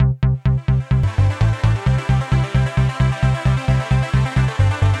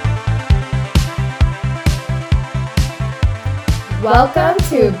Welcome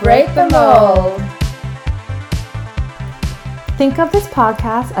to Break the Mold. Think of this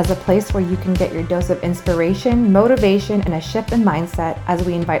podcast as a place where you can get your dose of inspiration, motivation, and a shift in mindset as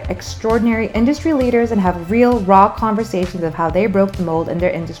we invite extraordinary industry leaders and have real, raw conversations of how they broke the mold in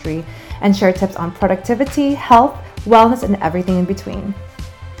their industry and share tips on productivity, health, wellness, and everything in between.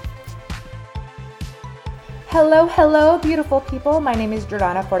 Hello, beautiful people. My name is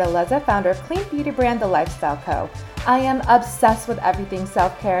Jordana Fortaleza, founder of clean beauty brand The Lifestyle Co. I am obsessed with everything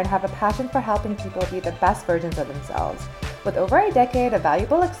self-care and have a passion for helping people be the best versions of themselves. With over a decade of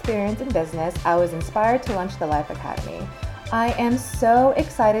valuable experience in business, I was inspired to launch the Life Academy. I am so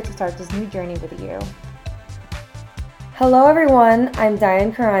excited to start this new journey with you. Hello everyone, I'm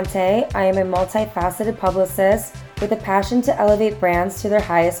Diane Carante. I am a multifaceted publicist with a passion to elevate brands to their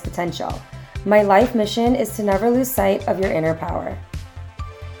highest potential. My life mission is to never lose sight of your inner power.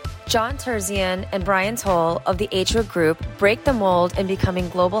 John Terzian and Brian Toll of the H.Wood Group break the mold in becoming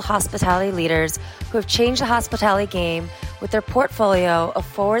global hospitality leaders who have changed the hospitality game with their portfolio of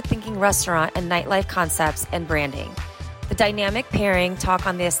forward-thinking restaurant and nightlife concepts and branding. The dynamic pairing talk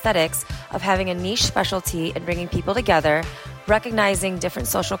on the aesthetics of having a niche specialty and bringing people together, recognizing different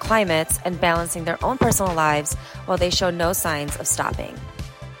social climates, and balancing their own personal lives while they show no signs of stopping.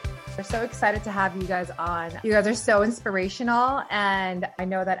 We're so excited to have you guys on. You guys are so inspirational, and I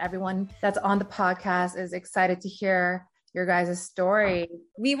know that everyone that's on the podcast is excited to hear your guys' story.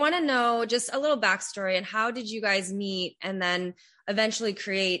 We want to know just a little backstory and how did you guys meet and then eventually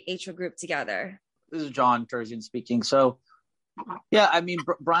create H.Wood Group together? This is John Terzian speaking. So, yeah, I mean,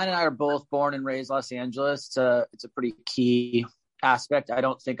 Brian and I are both born and raised Los Angeles. It's a pretty key aspect. I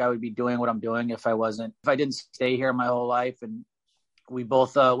don't think I would be doing what I'm doing if I didn't stay here my whole life. And we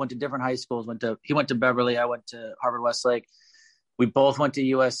both went to different high schools. He went to Beverly. I went to Harvard Westlake. We both went to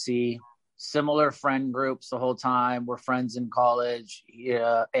USC. Similar friend groups the whole time. We're friends in college.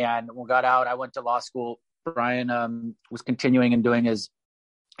 Yeah, and when we got out, I went to law school. Brian was continuing and doing he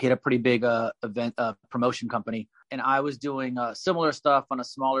had a pretty big event promotion company. And I was doing similar stuff on a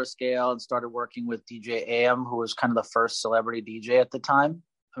smaller scale and started working with DJ AM, who was kind of the first celebrity DJ at the time.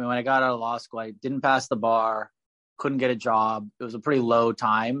 I mean, when I got out of law school, I didn't pass the bar. Couldn't get a job. It was a pretty low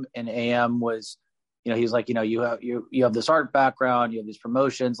time. And AM was, he's like, you have this art background, you have these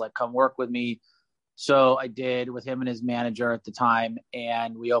promotions, like come work with me. So I did with him and his manager at the time.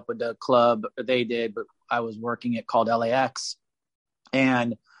 And we opened a club, or they did, but I was working it called LAX.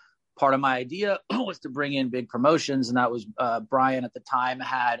 And part of my idea was to bring in big promotions. And that was Brian at the time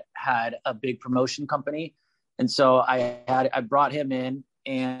had a big promotion company. And so I brought him in,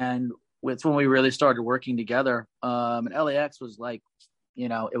 and it's when we really started working together. And LAX was like,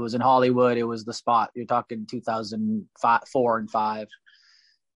 it was in Hollywood. It was the spot. You're talking 2004 and 5.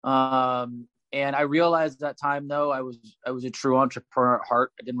 And I realized at that time, though, I was a true entrepreneur at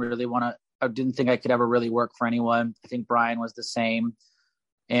heart. I didn't think I could ever really work for anyone. I think Brian was the same.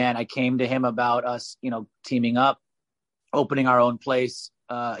 And I came to him about us, teaming up, opening our own place.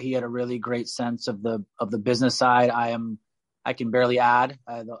 He had a really great sense of the business side. I can barely add.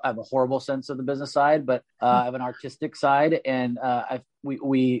 I have a horrible sense of the business side, but I have an artistic side. And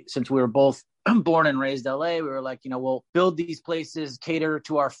we since we were both born and raised LA, we were like, we'll build these places, cater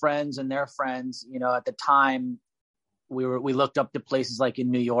to our friends and their friends. At the time, we looked up to places like in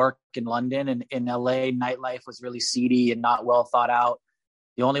New York and London, and in LA, nightlife was really seedy and not well thought out.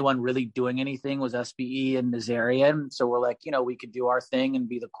 The only one really doing anything was SBE in this area. And so we're like, we could do our thing and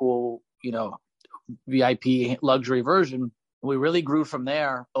be the cool, VIP luxury version. We really grew from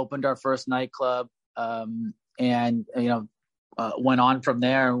there, opened our first nightclub, and went on from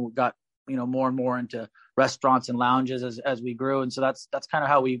there, and we got, more and more into restaurants and lounges as we grew. And so that's kind of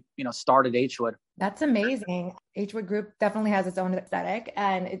how we, started H.Wood. That's amazing. H.Wood Group definitely has its own aesthetic,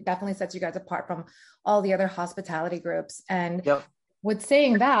 and it definitely sets you guys apart from all the other hospitality groups. And yep. With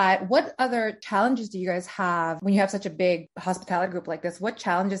saying that, what other challenges do you guys have when you have such a big hospitality group like this? What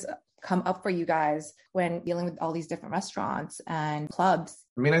challenges come up for you guys when dealing with all these different restaurants and clubs?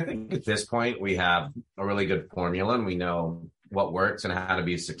 I mean, I think at this point we have a really good formula and we know what works and how to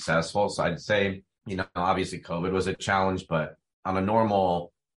be successful. So I'd say, obviously COVID was a challenge, but on a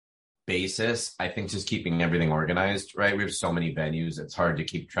normal basis, I think just keeping everything organized, right? We have so many venues. It's hard to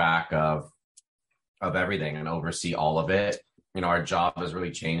keep track of everything and oversee all of it. Our job has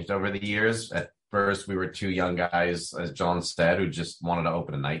really changed over the years. At first, we were two young guys, as John said, who just wanted to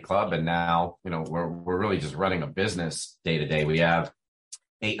open a nightclub. And now, we're really just running a business day to day. We have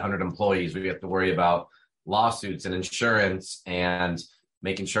 800 employees. We have to worry about lawsuits and insurance and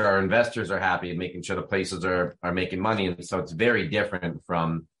making sure our investors are happy and making sure the places are making money. And so it's very different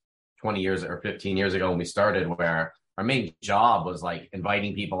from 20 years or 15 years ago when we started, where our main job was like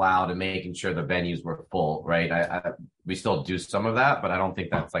inviting people out and making sure the venues were full, right? We still do some of that, but I don't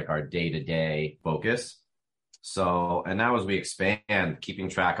think that's like our day-to-day focus. So, and now as we expand, keeping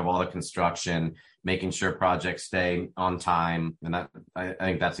track of all the construction, making sure projects stay on time. And I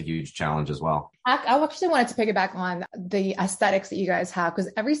think that's a huge challenge as well. I actually wanted to piggyback on the aesthetics that you guys have,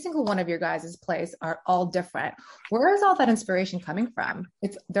 because every single one of your guys' plays are all different. Where is all that inspiration coming from?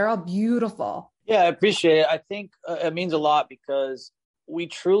 They're all beautiful. Yeah, I appreciate it. I think it means a lot because we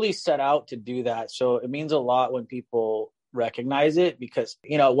truly set out to do that. So it means a lot when people recognize it because,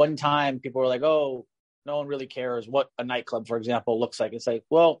 one time people were like, oh, no one really cares what a nightclub, for example, looks like. It's like,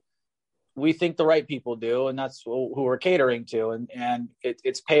 well, we think the right people do, and that's who we're catering to, and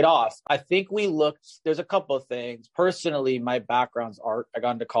it's paid off. I think there's a couple of things. Personally, my background's art. I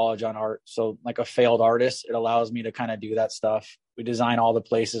got into college on art, so like a failed artist, it allows me to kind of do that stuff. We design all the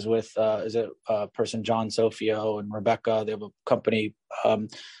places with person John Sofio and Rebecca. They have a company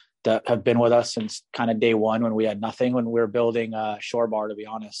that have been with us since kind of day one when we had nothing, when we were building Shore Bar, to be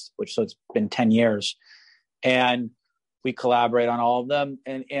honest, so it's been 10 years. And we collaborate on all of them.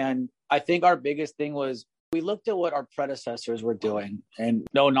 And I think our biggest thing was we looked at what our predecessors were doing, and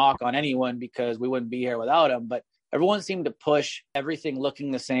no knock on anyone because we wouldn't be here without them, but everyone seemed to push everything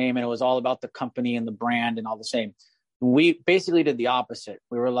looking the same. And it was all about the company and the brand and all the same. We basically did the opposite.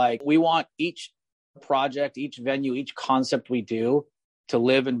 We were like, we want each project, each venue, each concept we do to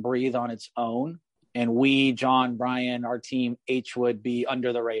live and breathe on its own. And we, John, Brian, our team, H.Wood, be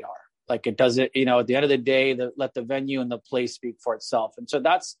under the radar. Like it doesn't, at the end of the day, let the venue and the place speak for itself. And so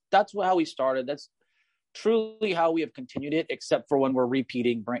that's how we started. That's truly how we have continued it, except for when we're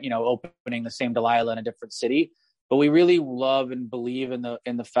repeating, opening the same Delilah in a different city. But we really love and believe in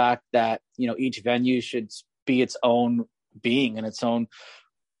the fact that, each venue should be its own being and its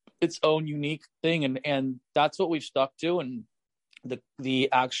own unique thing. And that's what we've stuck to. And the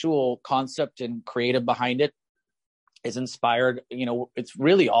actual concept and creative behind it is inspired. It's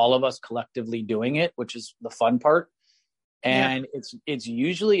really all of us collectively doing it, which is the fun part. And it's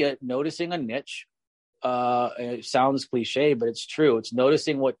usually noticing a niche. It sounds cliche, but it's true. It's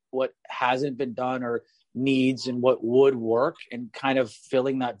noticing what hasn't been done or needs and what would work, and kind of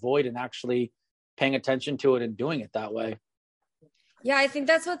filling that void and actually paying attention to it and doing it that way. Yeah, I think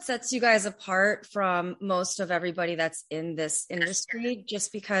that's what sets you guys apart from most of everybody that's in this industry,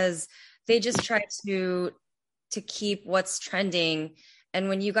 just because they just try to keep what's trending. And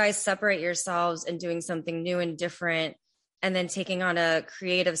when you guys separate yourselves and doing something new and different, and then taking on a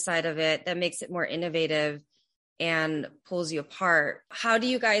creative side of it that makes it more innovative and pulls you apart, how do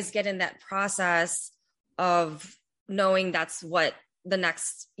you guys get in that process of knowing that's what the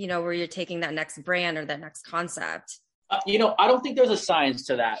next, where you're taking that next brand or that next concept? I don't think there's a science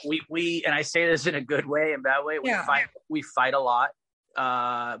to that. We and I say this in a good way and bad way. We fight a lot.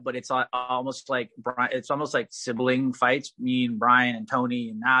 But it's almost like sibling fights. Me and Brian and Tony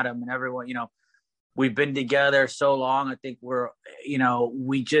and Adam and everyone, we've been together so long. I think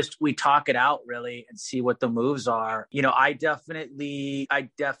we talk it out really and see what the moves are. I definitely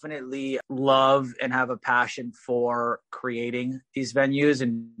love and have a passion for creating these venues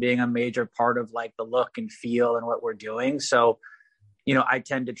and being a major part of like the look and feel and what we're doing. So, I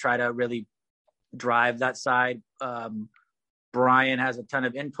tend to try to really drive that side. Brian has a ton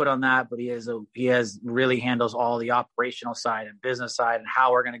of input on that, but he really handles all the operational side and business side and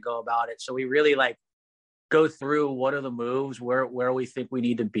how we're going to go about it. So we really go through what are the moves, where we think we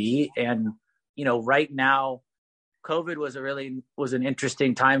need to be. And, right now, COVID was an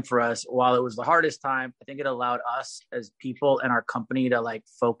interesting time for us. While it was the hardest time, I think it allowed us as people and our company to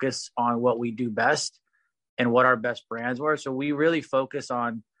focus on what we do best and what our best brands were. So we really focus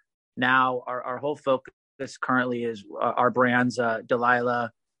on now our whole focus currently is our brands,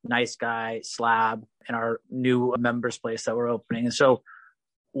 Delilah, Nice Guy, Slab, and our new members place that we're opening. And so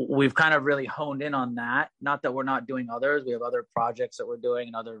we've kind of really honed in on that. Not that we're not doing others. We have other projects that we're doing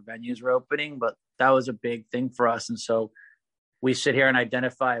and other venues we're opening, but that was a big thing for us. And so we sit here and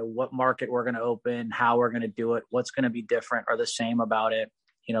identify what market we're going to open, how we're going to do it, what's going to be different or the same about it.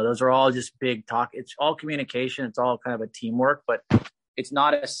 Those are all just big talk. It's all communication. It's all kind of a teamwork, but it's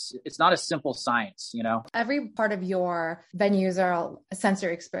not a simple science, Every part of your venues are a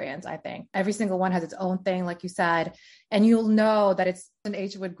sensory experience, I think. Every single one has its own thing, like you said, and you'll know that it's an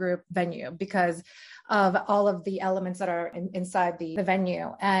H.Wood Group venue because of all of the elements that are inside the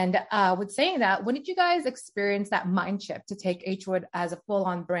venue. And with saying that, when did you guys experience that mind shift to take H.Wood as a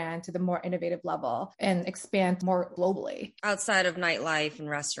full-on brand to the more innovative level and expand more globally? Outside of nightlife and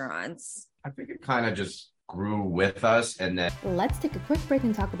restaurants. I think it kind of just grew with us. And then let's take a quick break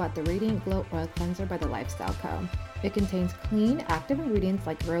and talk about the Radiant Glow Oil Cleanser by The Lifestyle Co. It contains clean, active ingredients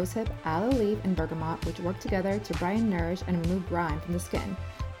like rosehip, aloe leaf, and bergamot, which work together to brighten, nourish, and remove grime from the skin.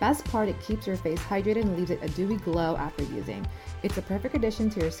 Best part, it keeps your face hydrated and leaves it a dewy glow after using. It's a perfect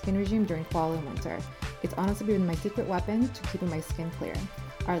addition to your skin regime during fall and winter. It's honestly been my secret weapon to keeping my skin clear.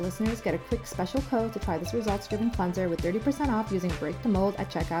 Our listeners get a quick special code to try this results-driven cleanser with 30% off using Break the Mold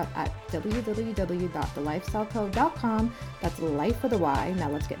at checkout at www.thelifestyleco.com. That's life with a Y. Now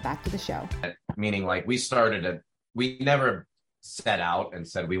let's get back to the show. Meaning like we never set out and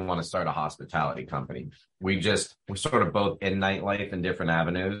said we want to start a hospitality company. We're sort of both in nightlife in different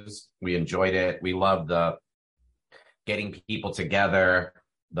avenues. We enjoyed it. We loved the getting people together,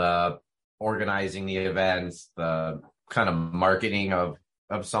 the organizing the events, the kind of marketing of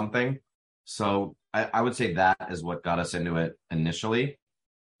something. So I would say that is what got us into it initially.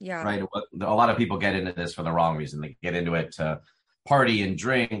 Yeah. Right. A lot of people get into this for the wrong reason. They get into it to party and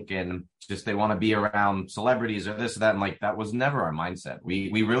drink and just they want to be around celebrities or this or that. And like that was never our mindset.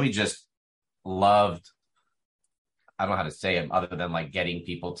 We really just loved, I don't know how to say it other than like getting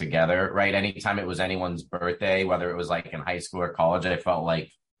people together, right? Anytime it was anyone's birthday, whether it was like in high school or college, I felt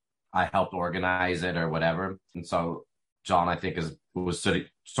like I helped organize it or whatever. And so John, I think was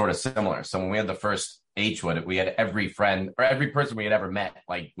sort of similar. So when we had the first H.Wood, we had every friend or every person we had ever met,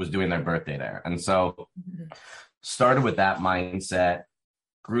 like was doing their birthday there. And so started with that mindset,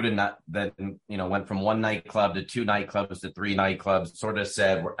 grew to went from one nightclub to two nightclubs to three nightclubs, sort of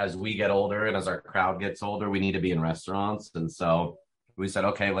said, as we get older and as our crowd gets older, we need to be in restaurants. And so we said,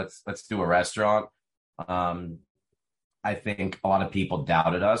 okay, let's do a restaurant. I think a lot of people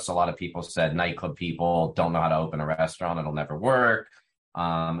doubted us. A lot of people said nightclub people don't know how to open a restaurant. It'll never work.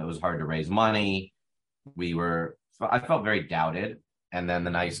 It was hard to raise money. I felt very doubted. And then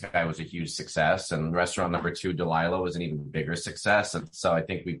the Nice Guy was a huge success. And restaurant number 2, Delilah, was an even bigger success. And so I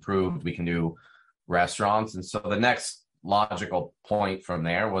think we proved we can do restaurants. And so the next logical point from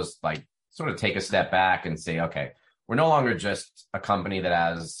there was like sort of take a step back and say, okay, we're no longer just a company that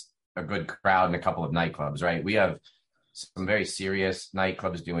has a good crowd and a couple of nightclubs, right? We have some very serious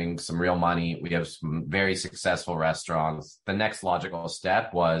nightclubs doing some real money. We have some very successful restaurants. The next logical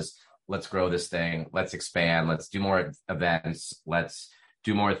step was, let's grow this thing. Let's expand. Let's do more events. Let's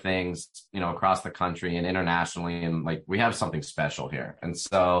do more things, across the country and internationally. And like, we have something special here. And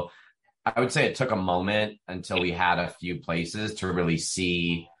so I would say it took a moment until we had a few places to really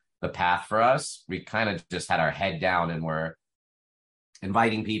see the path for us. We kind of just had our head down and were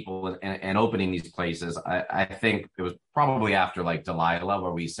inviting people and opening these places. I think it was probably after like Delilah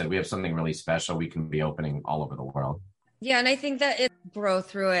where we said we have something really special. We can be opening all over the world. Yeah. And I think that it grow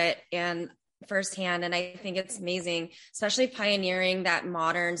through it and firsthand. And I think it's amazing, especially pioneering that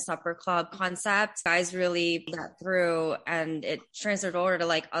modern supper club concept. Guys really got through and it transferred over to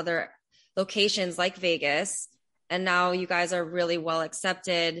like other locations like Vegas. And now you guys are really well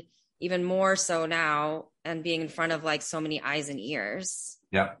accepted, even more so now, and being in front of like so many eyes and ears.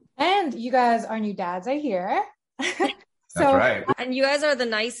 Yeah. And you guys are new dads, I hear. That's right. And you guys are the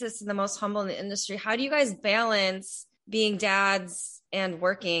nicest and the most humble in the industry. How do you guys balance being dads and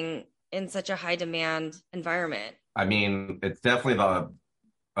working in such a high demand environment? I mean, it's definitely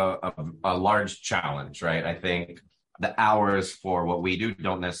a large challenge, right? I think the hours for what we do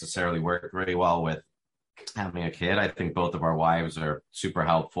don't necessarily work very well with having a kid. I think both of our wives are super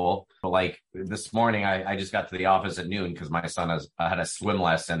helpful. But like this morning, I just got to the office at noon because my son had a swim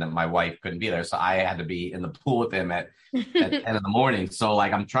lesson and my wife couldn't be there. So I had to be in the pool with him at 10 in the morning. So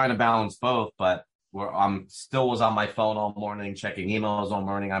like I'm trying to balance both, but I'm still was on my phone all morning, checking emails all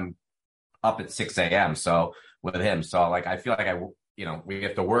morning. I'm up at 6 a.m. So with him. So like, I feel like we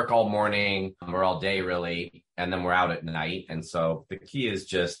have to work all morning. We're all day really. And then we're out at night. And so the key is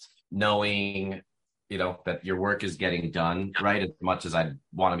just knowing that your work is getting done, right? As much as I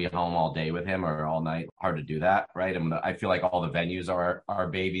want to be home all day with him or all night, hard to do that, right? And I feel like all the venues are our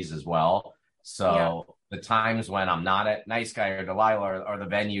babies as well. So the times when I'm not at Nice Guy or Delilah or the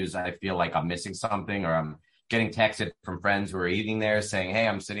venues, I feel like I'm missing something, or I'm getting texted from friends who are eating there saying, hey,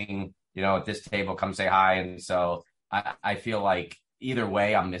 I'm sitting, at this table, come say hi. And so I feel like either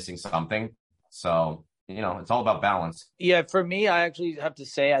way, I'm missing something. So, it's all about balance. Yeah, for me, I actually have to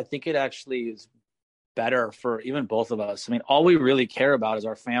say, I think it actually is better for even both of us. I mean, all we really care about is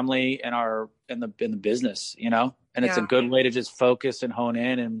our family and in the business, and it's a good way to just focus and hone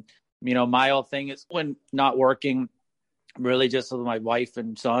in. And, my whole thing is when not working, really just with my wife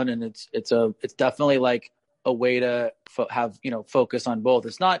and son. And it's definitely like a way to have, focus on both.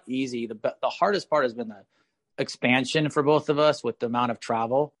 It's not easy. The hardest part has been the expansion for both of us with the amount of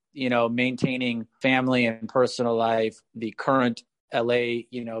travel. maintaining family and personal life, the current LA,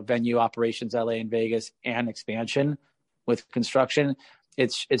 venue operations, LA and Vegas, and expansion with construction,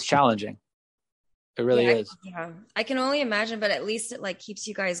 it's challenging. It really is. Yeah, I can only imagine, but at least it like keeps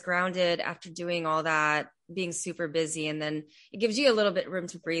you guys grounded after doing all that, being super busy, and then it gives you a little bit room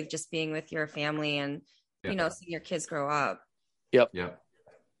to breathe, just being with your family and seeing your kids grow up. Yep.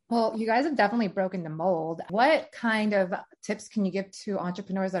 Well, you guys have definitely broken the mold. What kind of tips can you give to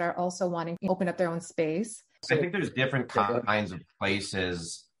entrepreneurs that are also wanting to open up their own space? I think there's different kinds of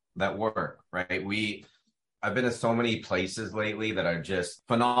places that work, right? I've been to so many places lately that are just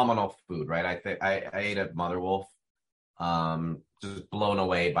phenomenal food, right? I ate at Mother Wolf, just blown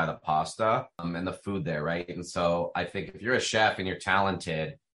away by the pasta and the food there, right? And so I think if you're a chef and you're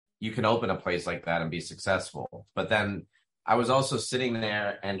talented, you can open a place like that and be successful. But then I was also sitting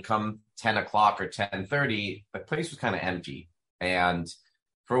there, and come 10 o'clock or 10:30, the place was kind of empty. And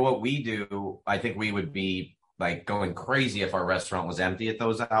for what we do, I think we would be like going crazy if our restaurant was empty at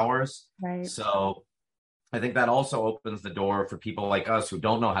those hours. Right. So I think that also opens the door for people like us who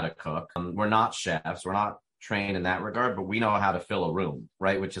don't know how to cook. We're not chefs. We're not trained in that regard, but we know how to fill a room,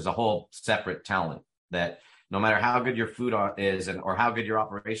 right? Which is a whole separate talent that no matter how good your food is or how good your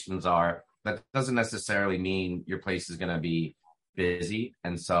operations are, that doesn't necessarily mean your place is going to be busy.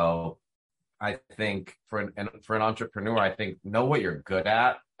 And so I think for an entrepreneur, I think know what you're good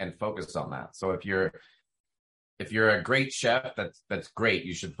at and focus on that. So if you're a great chef, that's great.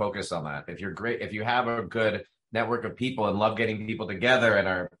 You should focus on that. If you have a good network of people and love getting people together and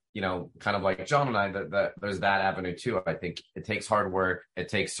are, kind of like John and I, that there's that avenue too. I think it takes hard work. It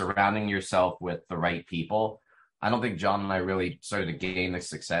takes surrounding yourself with the right people. I don't think John and I really started to gain the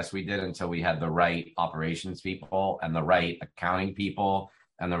success we did until we had the right operations people and the right accounting people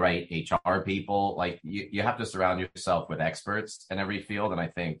and the right HR people. Like you have to surround yourself with experts in every field. And I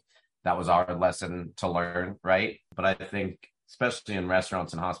think that was our lesson to learn, right? But I think, especially in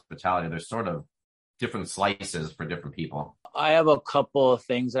restaurants and hospitality, there's sort of different slices for different people. I have a couple of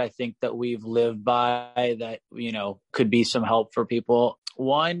things that I think that we've lived by that, could be some help for people.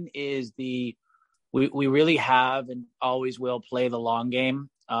 One is we really have and always will play the long game.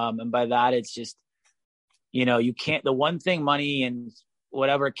 And by that, it's just, the one thing money and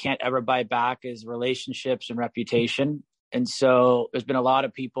whatever can't ever buy back is relationships and reputation. And so there's been a lot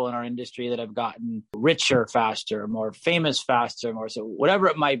of people in our industry that have gotten richer faster, more famous faster, more so whatever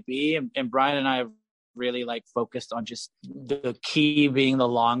it might be. And Brian and I have really focused on just the key being the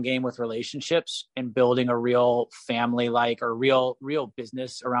long game with relationships and building a real family or real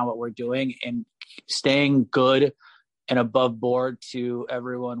business around what we're doing and staying good and above board to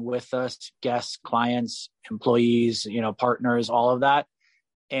everyone with us, guests, clients, employees, partners, all of that.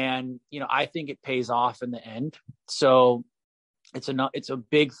 And, I think it pays off in the end. So it's a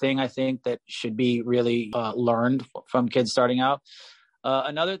big thing, I think, that should be really learned from kids starting out.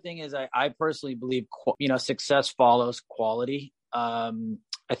 Another thing is I personally believe, success follows quality. I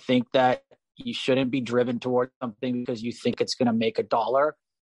think that you shouldn't be driven towards something because you think it's going to make $1.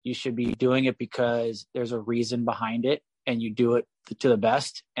 You should be doing it because there's a reason behind it and you do it to the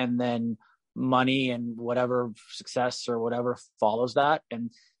best. And then money and whatever success or whatever follows that.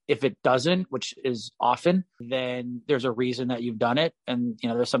 And if it doesn't, which is often, then there's a reason that you've done it. And,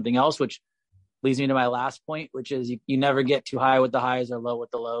 there's something else, which leads me to my last point, which is you never get too high with the highs or low with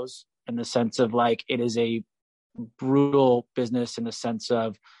the lows, in the sense of it is a brutal business in the sense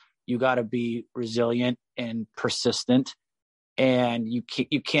of you got to be resilient and persistent. And you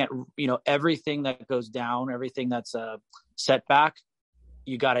can't, everything that goes down, everything that's a setback,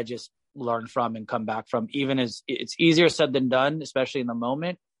 you got to just learn from and come back from. Even as it's easier said than done, especially in the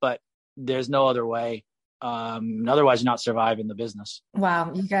moment, but there's no other way. Otherwise, you're not surviving the business.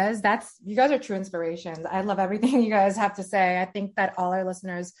 Wow, you guys are true inspirations. I love everything you guys have to say. I think that all our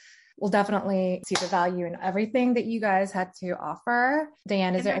listeners will definitely see the value in everything that you guys had to offer.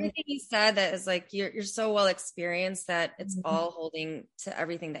 Diane, is there anything you said that is you're so well experienced that it's all holding to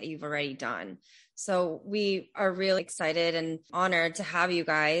everything that you've already done. So we are really excited and honored to have you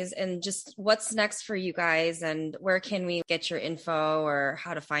guys. And just what's next for you guys, and where can we get your info or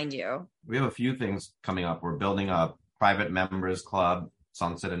how to find you? We have a few things coming up. We're building a private members club,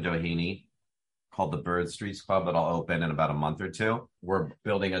 Sunset and Doheny, called the Bird Streets Club, that'll open in about a month or two. We're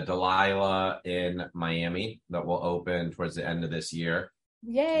building a Delilah in Miami that will open towards the end of this year.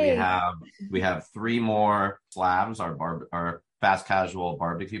 Yay! We have 3 more Slabs, our fast casual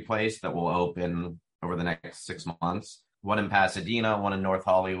barbecue place, that will open over the next 6 months. One in Pasadena, one in North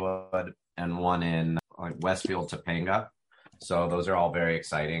Hollywood, and one in Westfield, Topanga. So those are all very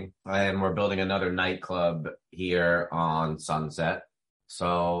exciting. And we're building another nightclub here on Sunset.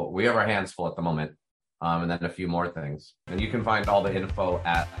 So we have our hands full at the moment. And then a few more things. And you can find all the info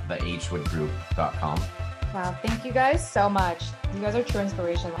at theHwoodgroup.com. Wow, thank you guys so much. You guys are true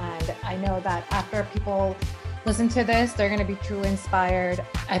inspiration. And I know that after people listen to this, they're going to be truly inspired.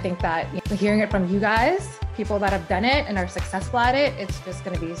 I think that hearing it from you guys, people that have done it and are successful at it, it's just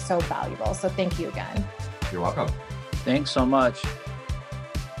going to be so valuable. So thank you again. You're welcome. Thanks so much.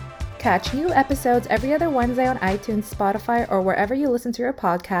 Catch new episodes every other Wednesday on iTunes, Spotify, or wherever you listen to your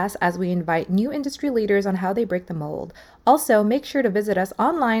podcast as we invite new industry leaders on how they break the mold. Also, make sure to visit us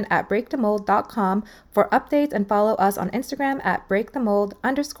online at breakthemold.com for updates and follow us on Instagram at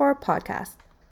breakthemold_podcast.